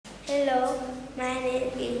Hello, my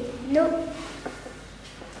name is Nuk.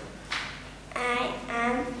 I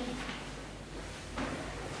am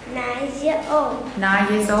 9 years old.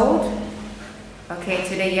 9 years old? Okay,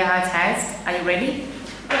 today you have a test. Are you ready?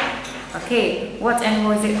 Yeah. Okay, what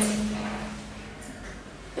animal is it?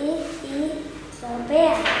 It is a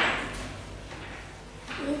bear.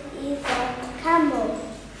 It is a camel.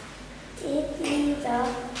 It is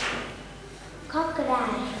a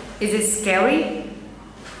crocodile. Is it scary?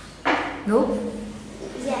 No?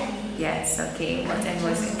 Yes. Yes, okay. What animal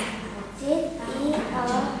is it? This is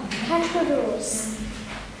a kangaroo. This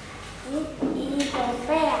is a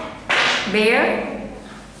bear. Bear?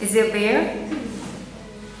 Is it a bear?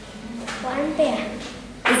 One bear.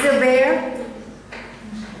 Is it a bear?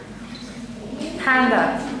 Panda.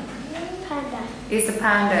 Panda. It's a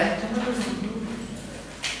panda.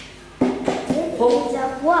 This is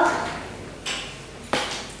a wolf.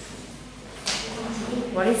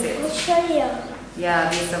 What is it? Australia. Yeah,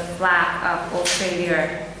 this is a flag of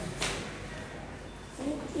Australia.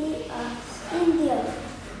 This is India.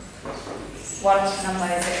 What number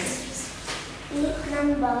is it? It's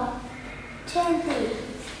number 20.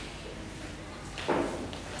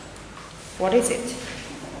 What is it?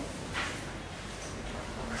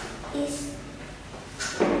 It's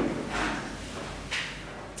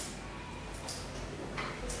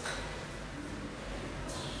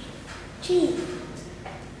tree.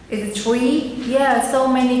 Is it tree? Yeah, so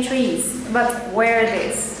many trees. But where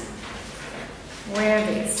this? Where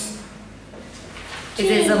this?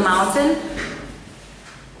 Is it a mountain?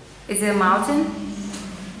 Is it a mountain?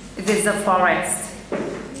 Is it a forest?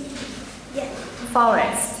 Yes.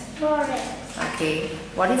 Forest. Forest. Okay.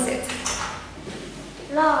 What is it?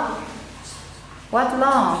 Long. What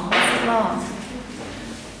long? What's long?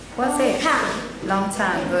 What's it? Time. Long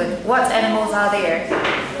time. Good. What animals are there?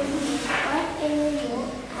 What animals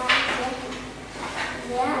are there?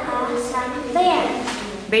 There are some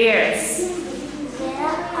bears. Bears. There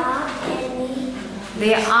are any.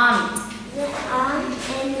 There aren't. There are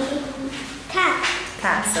any cats.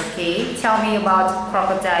 Cats. Okay. Tell me about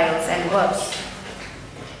crocodiles and wolves.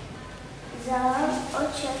 The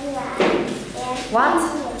Australia and What?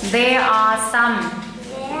 India. There are some.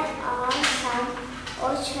 There are some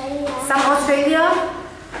Australia Some Australia?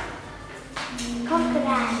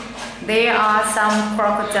 crocodiles. There are some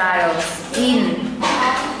crocodiles in. There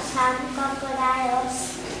are some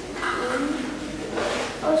crocodiles in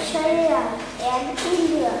Australia and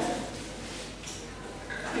India.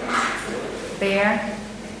 There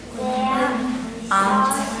There aren't.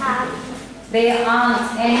 are some There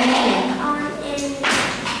aren't any.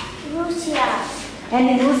 in Russia. And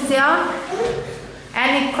in Russia?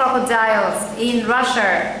 Any crocodiles in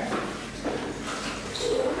Russia?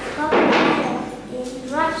 Crocodiles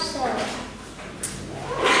in Russia.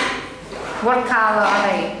 What color are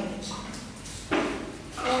they?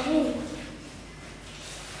 Green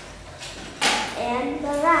and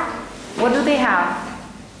brown. What do they have?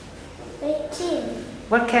 18.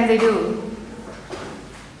 What can they do?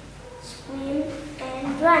 Swim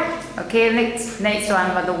and run. Okay, next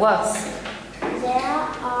one about the wolves. There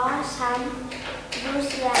are some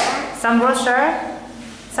Russia, Some Russia,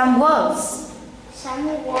 some wolves some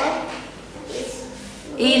wolf is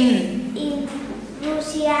in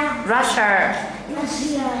Russia, Russia,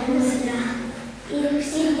 in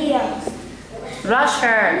India,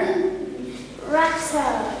 Russia,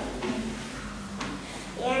 Russia,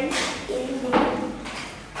 and in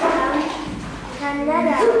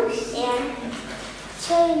Canada and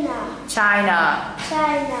China.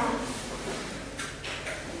 China.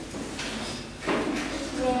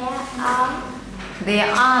 There are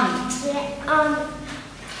There aren't.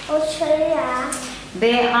 Australia.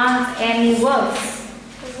 There aren't any wolves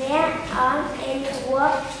There are any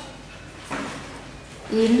wolves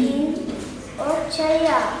in. in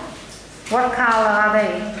Australia. What color are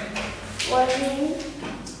they? Green,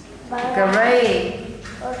 brown, Gray,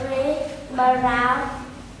 red, brown,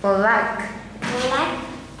 black, black,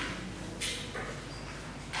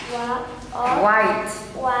 white.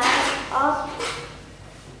 or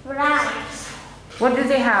brown, What do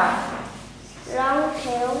they have? long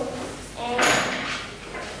tail, and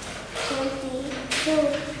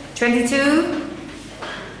 22, 22,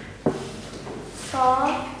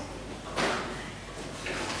 4,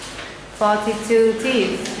 42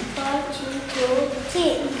 teeth. 42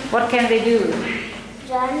 teeth. What can they do?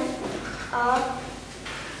 Run of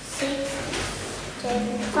 6,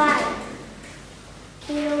 25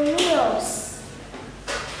 kilometers.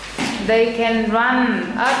 They can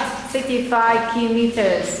run up 65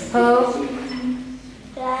 kilometers per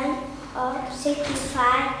Run of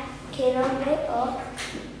 65 kilometers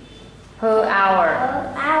Per hour.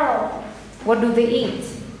 per hour. What do they eat?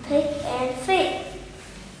 Pig and fish.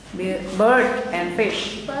 Bird and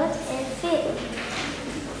fish. Bird and fish.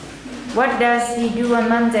 What does he do on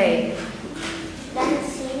Monday? Then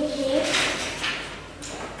he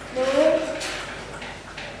do.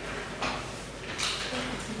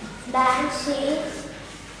 Then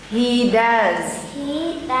He does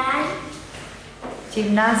he done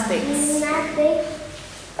gymnastics. gymnastics.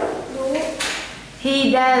 Do.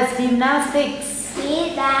 He does gymnastics.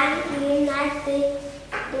 He done gymnastics.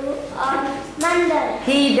 Do on Monday.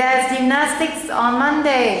 He does gymnastics on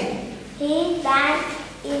Monday. He done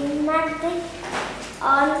gymnastics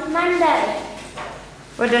on Monday.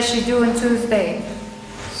 What does she do on Tuesday?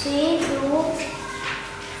 She do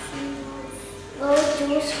go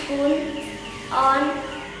to school on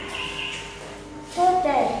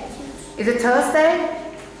Thursday. Is it Thursday?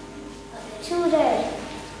 Tuesday.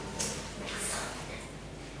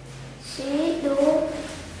 She do.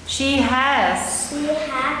 She has. She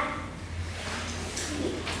had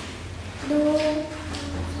do.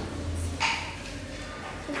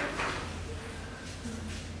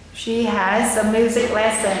 She has a music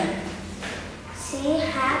lesson. She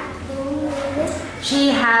had do music. She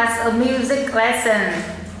has a music lesson.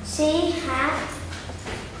 She had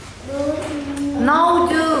do. No,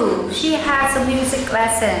 do. She has a music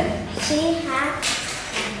lesson. She had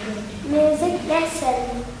music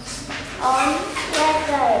lesson on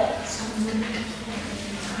Wednesday.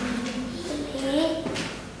 He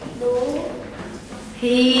do.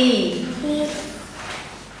 He. He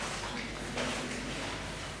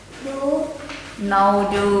do. No,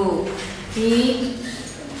 do. He.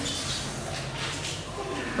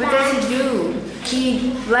 What does he do?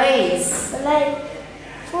 He plays. Play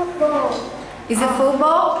football. Is it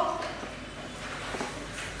football?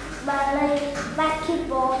 Play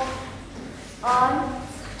basketball on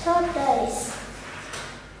Thursdays.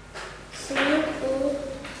 She do.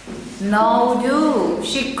 No, do.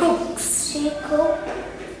 She cooks. She cook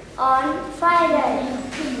on Friday.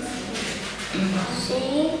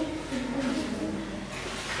 She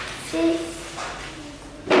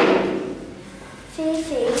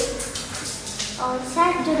fish on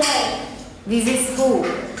Saturday. This is who?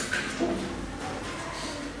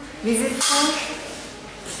 This is who?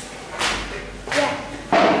 Yeah.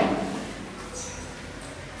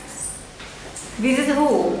 This is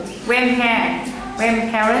who? Grandparents.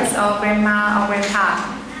 Grandparents or grandma or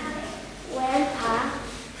grandpa? Grandpa.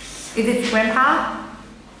 Is it grandpa?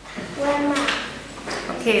 Grandma.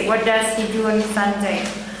 Okay, what does he do on Sunday?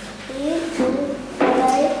 He do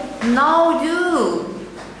play. No, do.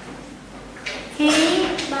 He.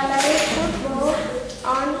 Play football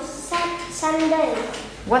on Sunday.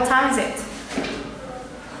 What time is it?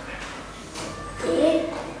 It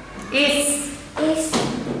It's is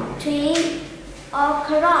 3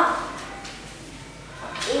 o'clock.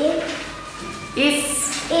 It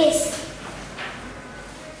is.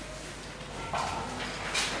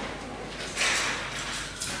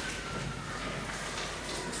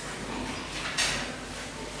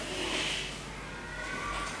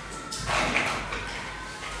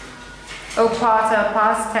 A quarter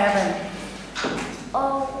past 7.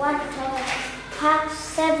 or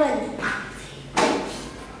 7.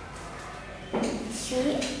 She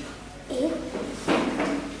is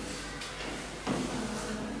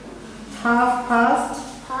Half past.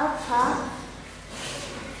 half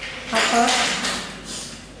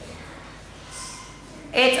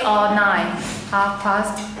 8 or 9. Half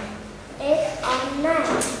past. 8 or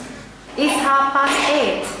 9. It's half past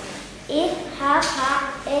 8. It's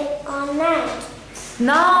half 8 or 9.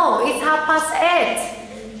 No, it's half past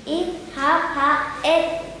 8. It's half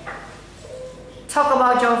 8. Talk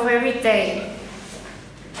about your favorite day.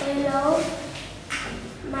 Hello,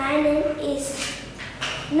 my name is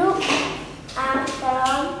Nuk. I'm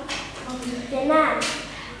from Vietnam.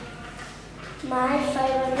 My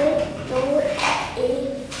favorite food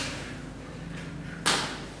is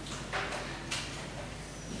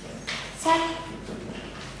sách.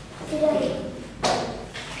 Today.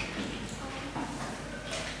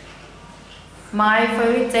 My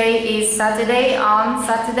favorite day is Saturday. On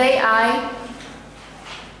Saturday,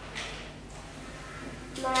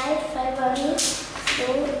 My favorite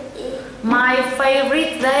food is my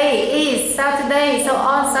favorite day is Saturday. So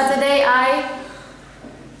on Saturday,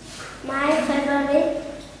 my favorite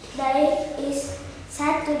day is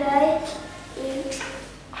Saturday.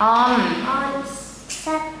 On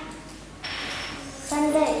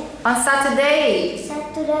Sunday. on Saturday.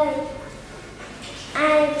 Saturday.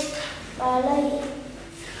 I play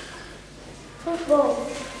football.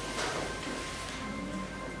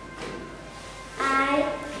 I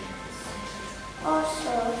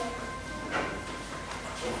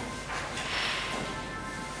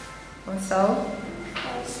Also,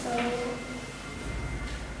 Also,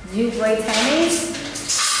 do you play tennis?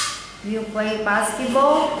 Do you play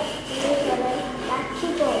basketball? we play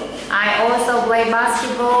basketball. I also play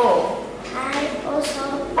basketball. I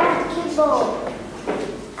also basketball.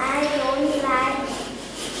 I don't like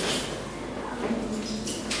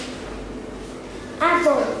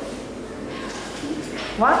apple.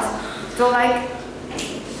 What? Don't like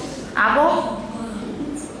apple?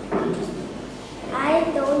 I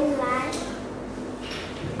don't like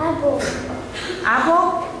apple.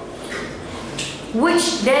 Apple?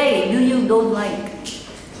 Which day do you don't like?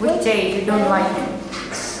 Which day you don't like?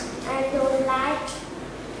 I don't like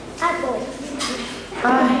apple.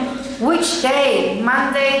 Which day?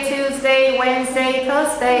 Monday, Tuesday, Wednesday,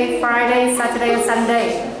 Thursday, Friday, Saturday,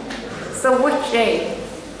 Sunday. So which day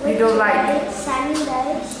you don't like?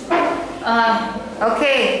 Sunday.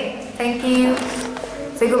 Okay, thank you.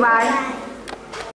 Say goodbye. Bye.